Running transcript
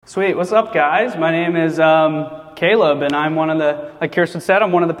Sweet. What's up, guys? My name is Caleb, and I'm like Kirsten said,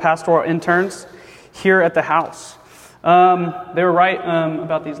 I'm one of the pastoral interns here at the house. They were right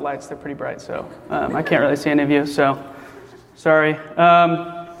about these lights. They're pretty bright, so I can't really see any of you, so sorry.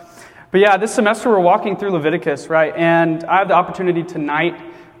 But yeah, this semester we're walking through Leviticus, right? And I have the opportunity tonight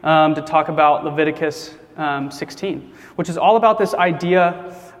to talk about Leviticus 16, which is all about this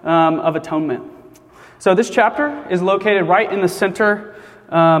idea of atonement. So this chapter is located right in the center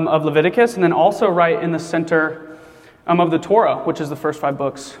of Leviticus, and then also right in the center of the Torah, which is the first 5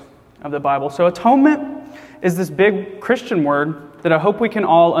 books of the Bible. So atonement is this big Christian word that I hope we can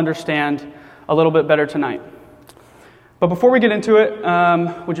all understand a little bit better tonight. But before we get into it,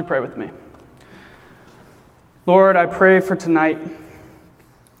 would you pray with me? Lord, I pray for tonight.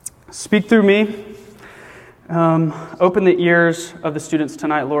 Speak through me. Open the ears of the students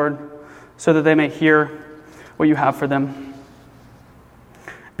tonight, Lord, so that they may hear what you have for them.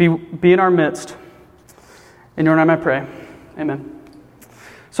 Be in our midst. In your name I pray. Amen.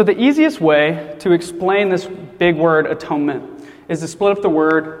 So the easiest way to explain this big word, atonement, is to split up the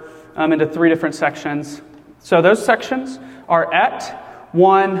word into 3 different sections. So those sections are at,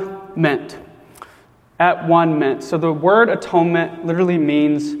 one, meant. At one, meant. So the word atonement literally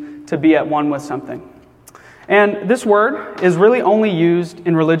means to be at one with something. And this word is really only used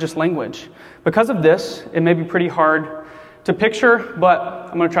in religious language. Because of this, it may be pretty hard to picture, but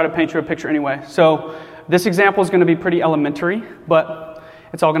I'm going to try to paint you a picture anyway. So this example is going to be pretty elementary, but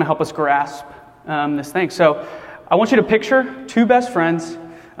it's all going to help us grasp this thing. So I want you to picture 2 best friends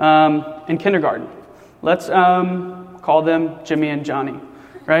in kindergarten. Let's call them Jimmy and Johnny,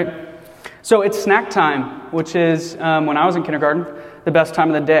 right? So it's snack time, which is, when I was in kindergarten, the best time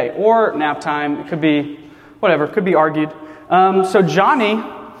of the day. Or nap time. It could be whatever. It could be argued. So Jimmy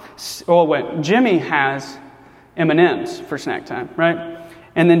has M&Ms for snack time, right?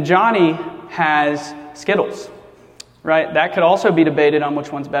 And then Johnny has Skittles, right? That could also be debated on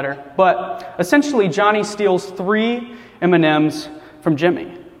which one's better. But essentially, Johnny steals 3 M&Ms from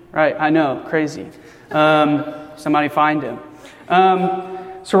Jimmy, right? I know, crazy. Somebody find him.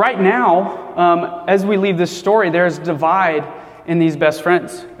 So right now, as we leave this story, there's a divide in these best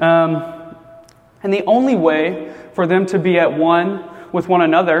friends. And the only way for them to be at one with one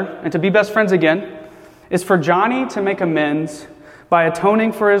another and to be best friends again is for Johnny to make amends by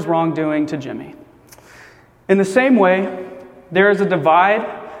atoning for his wrongdoing to Jimmy. In the same way, there is a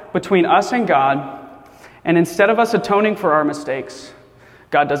divide between us and God, and instead of us atoning for our mistakes,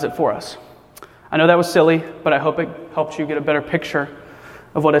 God does it for us. I know that was silly, but I hope it helps you get a better picture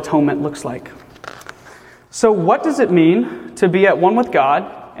of what atonement looks like. So what does it mean to be at one with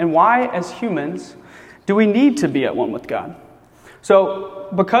God, and why, as humans, do we need to be at one with God? So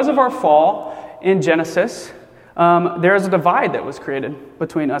because of our fall in Genesis, there is a divide that was created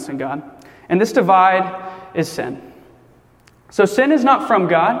between us and God. And this divide is sin. So sin is not from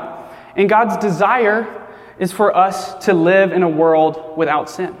God, and God's desire is for us to live in a world without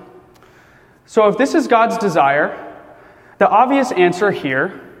sin. So if this is God's desire, the obvious answer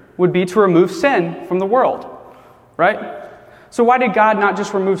here would be to remove sin from the world, right? So why did God not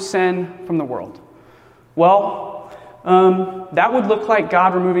just remove sin from the world? Well, that would look like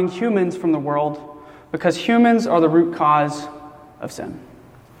God removing humans from the world, because humans are the root cause of sin.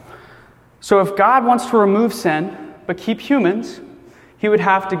 So if God wants to remove sin but keep humans, he would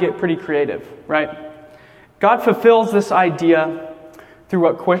have to get pretty creative, right? God fulfills this idea through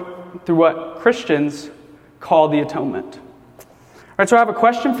what Christians call the atonement. All right, so I have a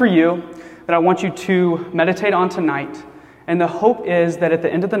question for you that I want you to meditate on tonight, and the hope is that at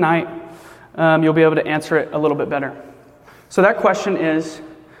the end of the night, you'll be able to answer it a little bit better. So that question is,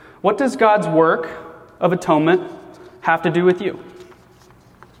 what does God's work of atonement have to do with you?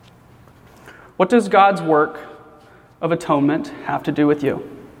 What does God's work of atonement have to do with you?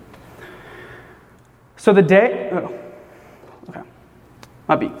 So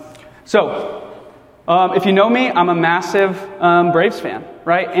if you know me, I'm a massive Braves fan,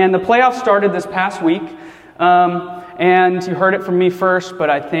 right? And the playoffs started this past week, and you heard it from me first, but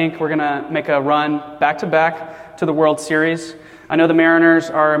I think we're going to make a run back-to-back to the World Series. I know the Mariners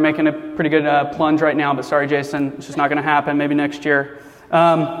are making a pretty good plunge right now, but sorry, Jason, it's just not going to happen. Maybe next year.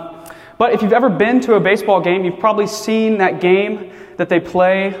 But if you've ever been to a baseball game, you've probably seen that game that they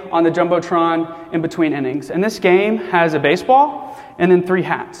play on the Jumbotron in between innings. And this game has a baseball and then 3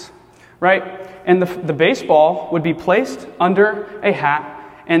 hats, right? And the baseball would be placed under a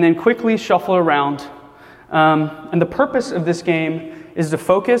hat and then quickly shuffle around. And the purpose of this game is to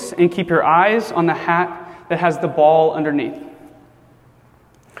focus and keep your eyes on the hat that has the ball underneath.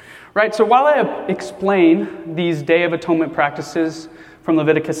 Right, so while I explain these Day of Atonement practices from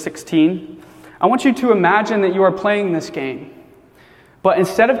Leviticus 16, I want you to imagine that you are playing this game. But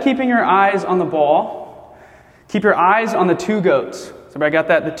instead of keeping your eyes on the ball, keep your eyes on the two goats. So everybody got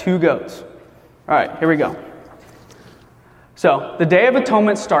that? The two goats. All right, here we go. So the Day of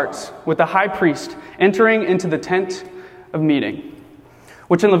Atonement starts with the high priest entering into the tent of meeting,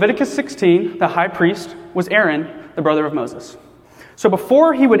 which in Leviticus 16, the high priest was Aaron, the brother of Moses. So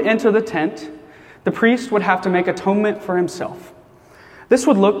before he would enter the tent, the priest would have to make atonement for himself. This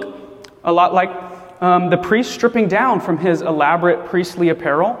would look a lot like the priest stripping down from his elaborate priestly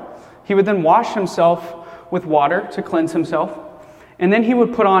apparel. He would then wash himself with water to cleanse himself, and then he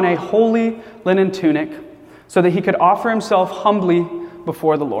would put on a holy linen tunic so that he could offer himself humbly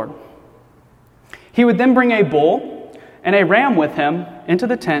before the Lord. He would then bring a bull and a ram with him into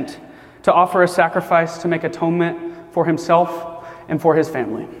the tent to offer a sacrifice to make atonement for himself and for his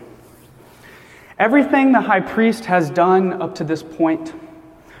family. Everything the high priest has done up to this point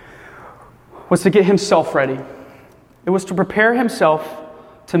was to get himself ready. It was to prepare himself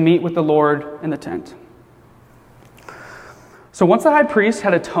to meet with the Lord in the tent. So once the high priest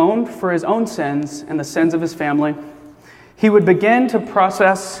had atoned for his own sins and the sins of his family, he would begin to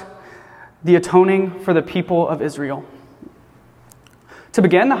process the atoning for the people of Israel. To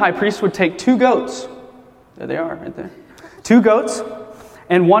begin, the high priest would take two goats. There they are, right there. Two goats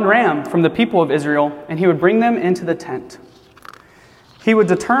and one ram from the people of Israel, and he would bring them into the tent. He would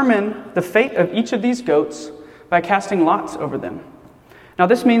determine the fate of each of these goats by casting lots over them. Now,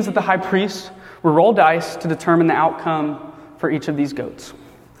 this means that the high priest would roll dice to determine the outcome for each of these goats.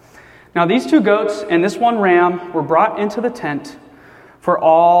 Now, these two goats and this one ram were brought into the tent for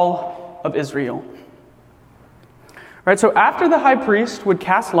all of Israel. Right, so after the high priest would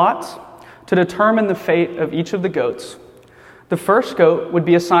cast lots to determine the fate of each of the goats, the first goat would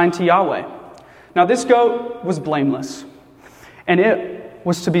be assigned to Yahweh. Now, this goat was blameless, and it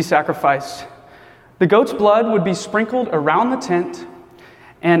was to be sacrificed. The goat's blood would be sprinkled around the tent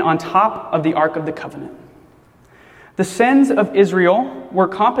and on top of the Ark of the Covenant. The sins of Israel were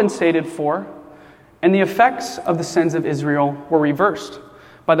compensated for, and the effects of the sins of Israel were reversed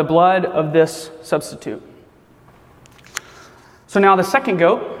by the blood of this substitute. So now the second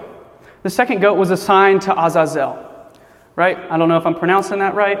goat was assigned to Azazel. Right? I don't know if I'm pronouncing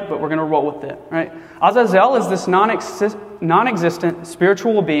that right, but we're going to roll with it. Right? Azazel is this non-existent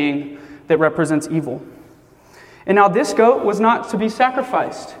spiritual being that represents evil. And now this goat was not to be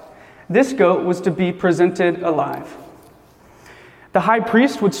sacrificed. This goat was to be presented alive. The high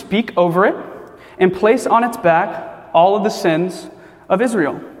priest would speak over it and place on its back all of the sins of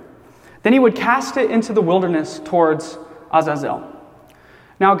Israel. Then he would cast it into the wilderness towards Azazel.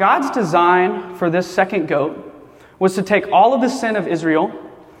 Now, God's design for this second goat was to take all of the sin of Israel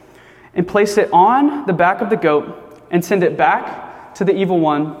and place it on the back of the goat and send it back to the evil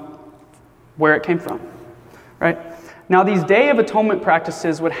one where it came from. Right? Now, these Day of Atonement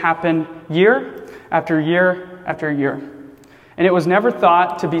practices would happen year after year after year, and it was never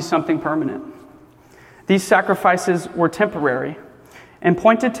thought to be something permanent. These sacrifices were temporary and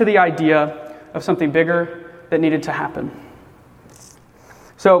pointed to the idea of something bigger that needed to happen.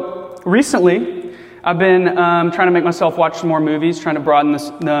 So, recently, I've been trying to make myself watch some more movies, trying to broaden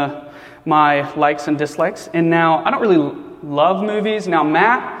my likes and dislikes. And now, I don't really love movies. Now,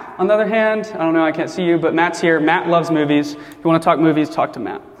 Matt, on the other hand, I don't know, I can't see you, but Matt's here. Matt loves movies. If you want to talk movies, talk to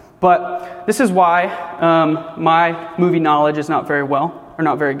Matt. But this is why my movie knowledge is not very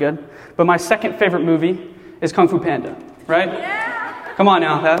good. But my second favorite movie is Kung Fu Panda, right? Yeah. Come on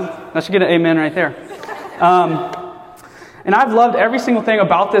now, that should get an amen right there. And I've loved every single thing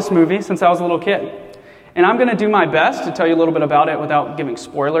about this movie since I was a little kid. And I'm going to do my best to tell you a little bit about it without giving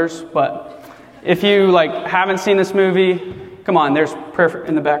spoilers. But if you haven't seen this movie, come on, there's prayer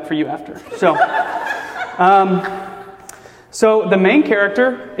in the back for you after. So the main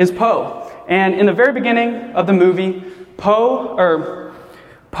character is Po. And in the very beginning of the movie, Po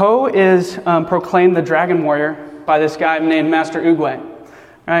is proclaimed the Dragon Warrior by this guy named Master Oogway.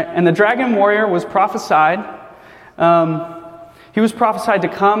 Right? And the Dragon Warrior was prophesied. He was prophesied to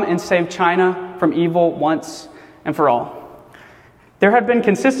come and save China from evil once and for all. There had been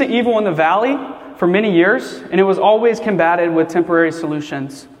consistent evil in the valley for many years, and it was always combated with temporary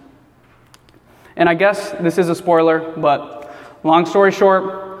solutions. And I guess this is a spoiler, but long story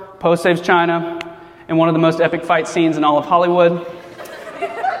short, Po saves China in one of the most epic fight scenes in all of Hollywood.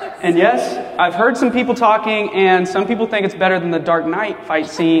 And yes, I've heard some people talking, and some people think it's better than the Dark Knight fight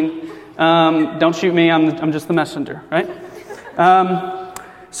scene. Don't shoot me, I'm just the messenger, right?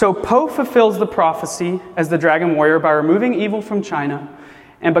 So Po fulfills the prophecy as the Dragon Warrior by removing evil from China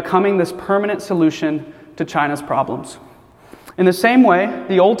and becoming this permanent solution to China's problems. In the same way,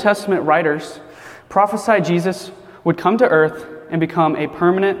 the Old Testament writers prophesied Jesus would come to earth and become a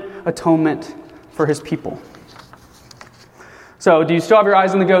permanent atonement for his people. So, do you still have your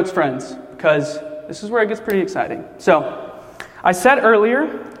eyes on the goats, friends? Because this is where it gets pretty exciting. So, I said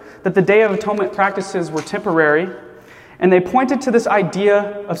earlier that the Day of Atonement practices were temporary, and they pointed to this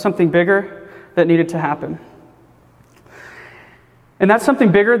idea of something bigger that needed to happen. And that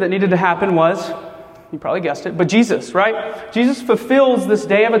something bigger that needed to happen was, you probably guessed it, but Jesus, right? Jesus fulfills this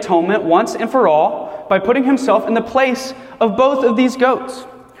Day of Atonement once and for all by putting himself in the place of both of these goats.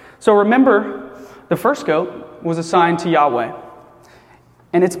 So remember, the first goat was assigned to Yahweh,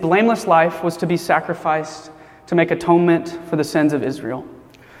 and its blameless life was to be sacrificed to make atonement for the sins of Israel.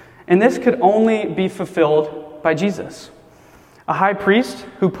 And this could only be fulfilled by Jesus, a high priest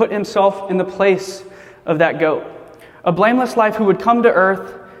who put himself in the place of that goat, a blameless life who would come to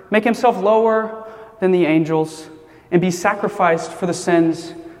earth, make himself lower than the angels, and be sacrificed for the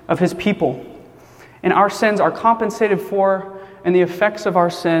sins of his people. And our sins are compensated for, and the effects of our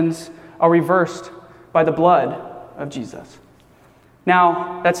sins are reversed by the blood of Jesus.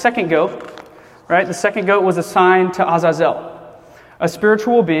 Now, that second goat, right? The second goat was assigned to Azazel, a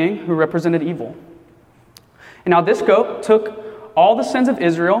spiritual being who represented evil. And now this goat took all the sins of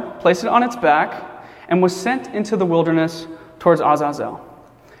Israel, placed it on its back, and was sent into the wilderness towards Azazel.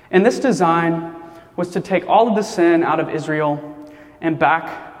 And this design was to take all of the sin out of Israel and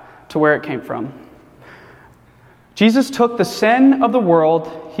back to where it came from. Jesus took the sin of the world,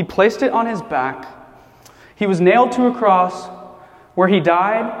 he placed it on his back, he was nailed to a cross where he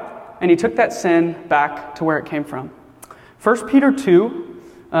died, and he took that sin back to where it came from. 1 Peter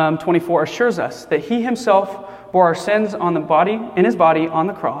 2:24 assures us that he himself bore our sins in his body on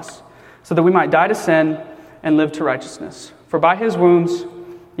the cross, so that we might die to sin and live to righteousness. For by his wounds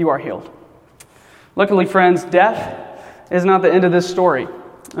you are healed. Luckily, friends, death is not the end of this story.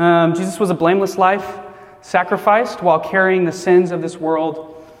 Jesus was a blameless life, sacrificed while carrying the sins of this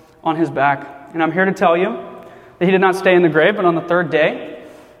world on his back. And I'm here to tell you that he did not stay in the grave, but on the third day,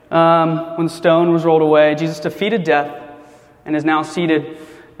 when the stone was rolled away, Jesus defeated death and is now seated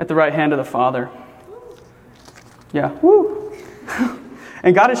at the right hand of the Father. Yeah, woo!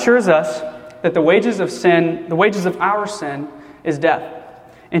 And God assures us that the wages of our sin is death.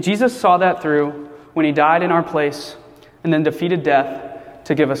 And Jesus saw that through when he died in our place and then defeated death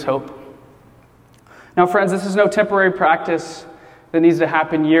to give us hope. Now, friends, this is no temporary practice that needs to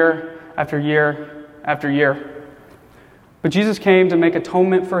happen year after year after year. But Jesus came to make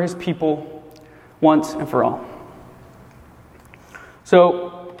atonement for his people once and for all.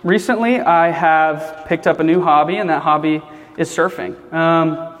 So, recently I have picked up a new hobby, and that hobby is surfing.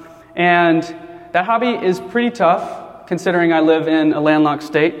 And that hobby is pretty tough, considering I live in a landlocked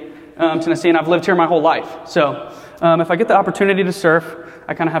state, Tennessee, and I've lived here my whole life. So, if I get the opportunity to surf,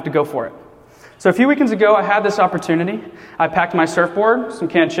 I kind of have to go for it. So a few weekends ago, I had this opportunity. I packed my surfboard, some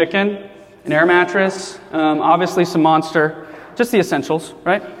canned chicken, an air mattress, obviously some Monster, just the essentials,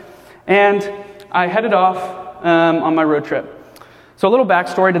 right? And I headed off on my road trip. So a little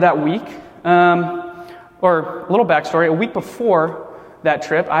backstory to that week, a week before that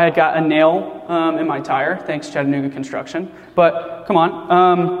trip, I had got a nail in my tire, thanks Chattanooga Construction. But come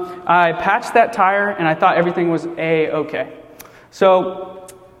on, I patched that tire and I thought everything was A-okay. So,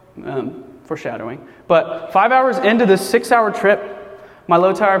 foreshadowing. But 5 hours into this 6-hour trip, my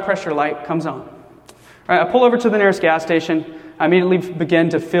low tire pressure light comes on. All right, I pull over to the nearest gas station. I immediately begin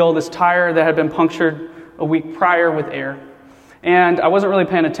to fill this tire that had been punctured a week prior with air. And I wasn't really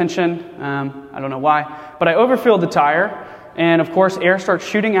paying attention. I don't know why. But I overfilled the tire. And of course, air starts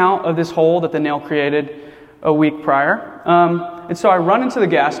shooting out of this hole that the nail created a week prior. And so I run into the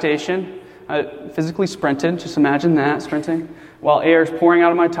gas station. I physically sprinted. Just imagine that, sprinting, while air is pouring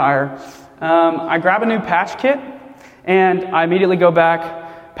out of my tire. I grab a new patch kit. And I immediately go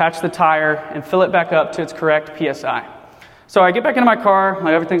back, patch the tire, and fill it back up to its correct PSI. So I get back into my car,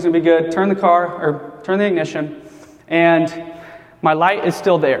 like everything's gonna be good, turn the ignition, and my light is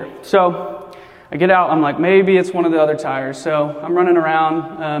still there. So I get out, I'm like, maybe it's one of the other tires. So I'm running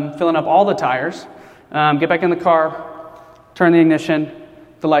around, filling up all the tires, get back in the car, turn the ignition,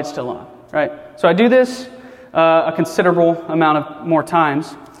 the light's still on, right? So I do this a considerable amount of more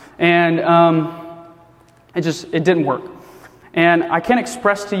times, and it didn't work. And I can't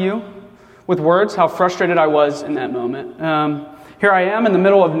express to you with words how frustrated I was in that moment. Here I am in the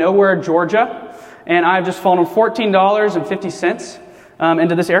middle of nowhere, Georgia, and I've just fallen $14.50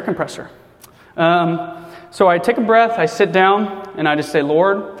 into this air compressor. So I take a breath, I sit down, and I just say,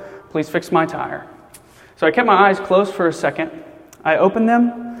 Lord, please fix my tire. So I kept my eyes closed for a second. I opened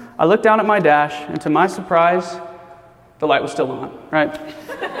them, I looked down at my dash, and to my surprise, The light was still on, right?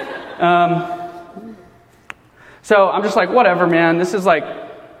 So I'm just like, whatever, man. This is like,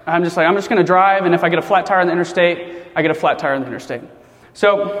 I'm just going to drive, and if I get a flat tire on the interstate, I get a flat tire on the interstate.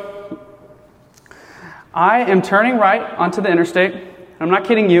 So I am turning right onto the interstate. I'm not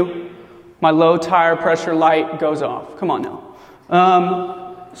kidding you. My low tire pressure light goes off. Come on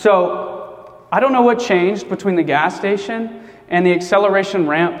now. So I don't know what changed between the gas station and the acceleration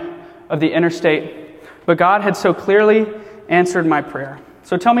ramp of the interstate, but God had so clearly answered my prayer.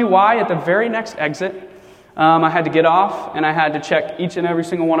 So tell me why at the very next exit, I had to get off and I had to check each and every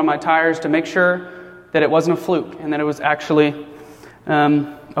single one of my tires to make sure that it wasn't a fluke and that it was actually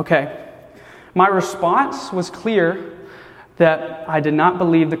okay. My response was clear that I did not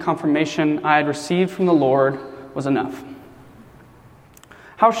believe the confirmation I had received from the Lord was enough.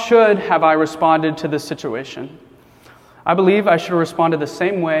 How should have I responded to this situation? I believe I should have responded the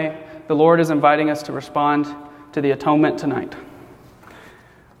same way the Lord is inviting us to respond to the atonement tonight.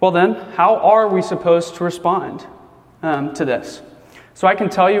 Well then, how are we supposed to respond to this? So I can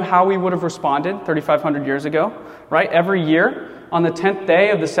tell you how we would have responded 3,500 years ago, right? Every year, on the 10th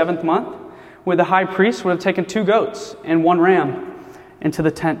day of the 7th month, where the high priest would have taken 2 goats and 1 ram into the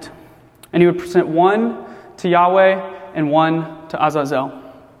tent. And he would present one to Yahweh and one to Azazel.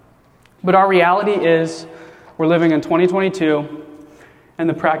 But our reality is we're living in 2022, and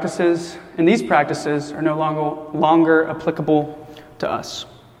these practices are no longer applicable to us.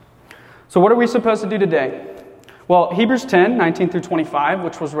 So what are we supposed to do today? Well, Hebrews 10, 19 through 25,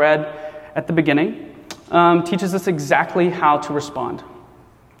 which was read at the beginning, teaches us exactly how to respond.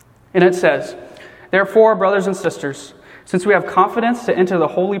 And it says, "Therefore, brothers and sisters, since we have confidence to enter the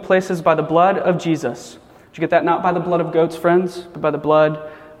holy places by the blood of Jesus." Did you get that? Not by the blood of goats, friends, but by the blood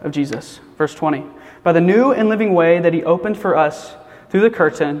of Jesus. Verse 20. "By the new and living way that he opened for us through the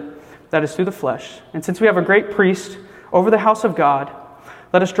curtain, that is through the flesh. And since we have a great priest over the house of God,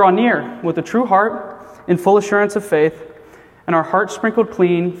 let us draw near with a true heart in full assurance of faith, and our hearts sprinkled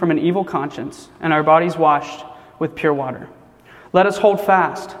clean from an evil conscience, and our bodies washed with pure water. Let us hold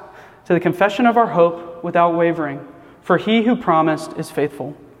fast to the confession of our hope without wavering, for he who promised is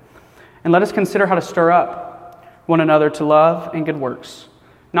faithful. And let us consider how to stir up one another to love and good works,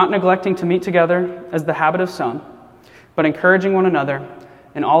 not neglecting to meet together as the habit of some, but encouraging one another,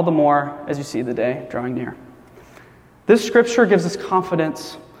 and all the more as you see the day drawing near." This scripture gives us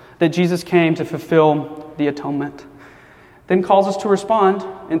confidence that Jesus came to fulfill the atonement, then calls us to respond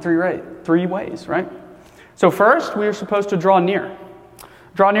in three ways, right? So first, we are supposed to draw near.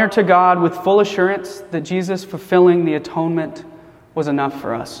 Draw near to God with full assurance that Jesus fulfilling the atonement was enough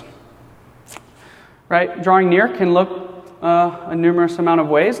for us. Right? Drawing near can look a numerous amount of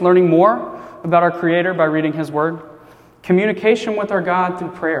ways. Learning more about our Creator by reading His Word. Communication with our God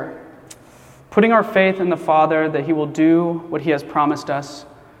through prayer. Putting our faith in the Father that He will do what He has promised us.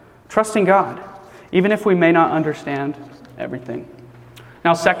 Trusting God, even if we may not understand everything.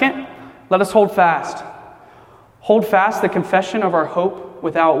 Now second, let us hold fast. Hold fast the confession of our hope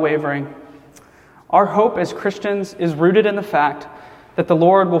without wavering. Our hope as Christians is rooted in the fact that the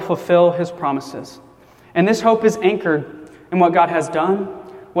Lord will fulfill His promises. And this hope is anchored in what God has done,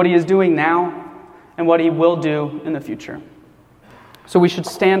 what He is doing now, and what He will do in the future. So we should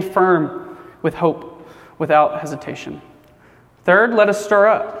stand firm with hope without hesitation. Third, let us stir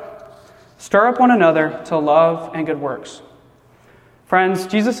up. Stir up one another to love and good works. Friends,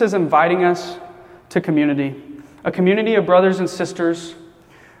 Jesus is inviting us to community. A community of brothers and sisters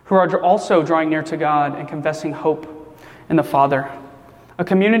who are also drawing near to God and confessing hope in the Father. A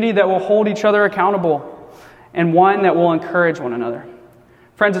community that will hold each other accountable and one that will encourage one another.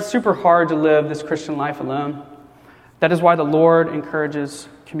 Friends, it's super hard to live this Christian life alone. That is why the Lord encourages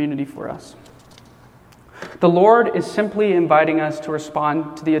community for us. The Lord is simply inviting us to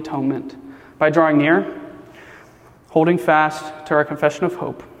respond to the atonement by drawing near, holding fast to our confession of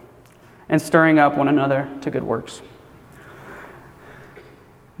hope, and stirring up one another to good works.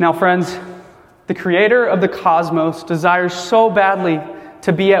 Now, friends, the Creator of the cosmos desires so badly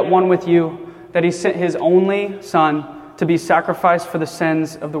to be at one with you that He sent His only Son to be sacrificed for the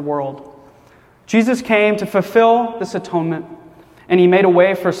sins of the world. Jesus came to fulfill this atonement, and He made a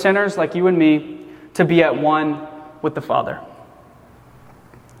way for sinners like you and me to be at one with the Father.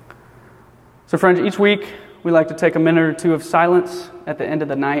 So, friends, each week we like to take a minute or two of silence at the end of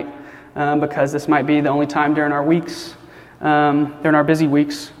the night because this might be the only time during our weeks, during our busy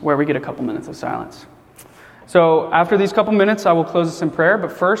weeks, where we get a couple minutes of silence. So after these couple minutes, I will close this in prayer.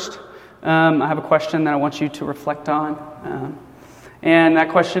 But first, I have a question that I want you to reflect on. And that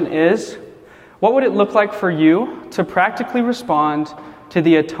question is, what would it look like for you to practically respond to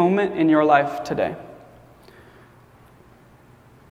the atonement in your life today?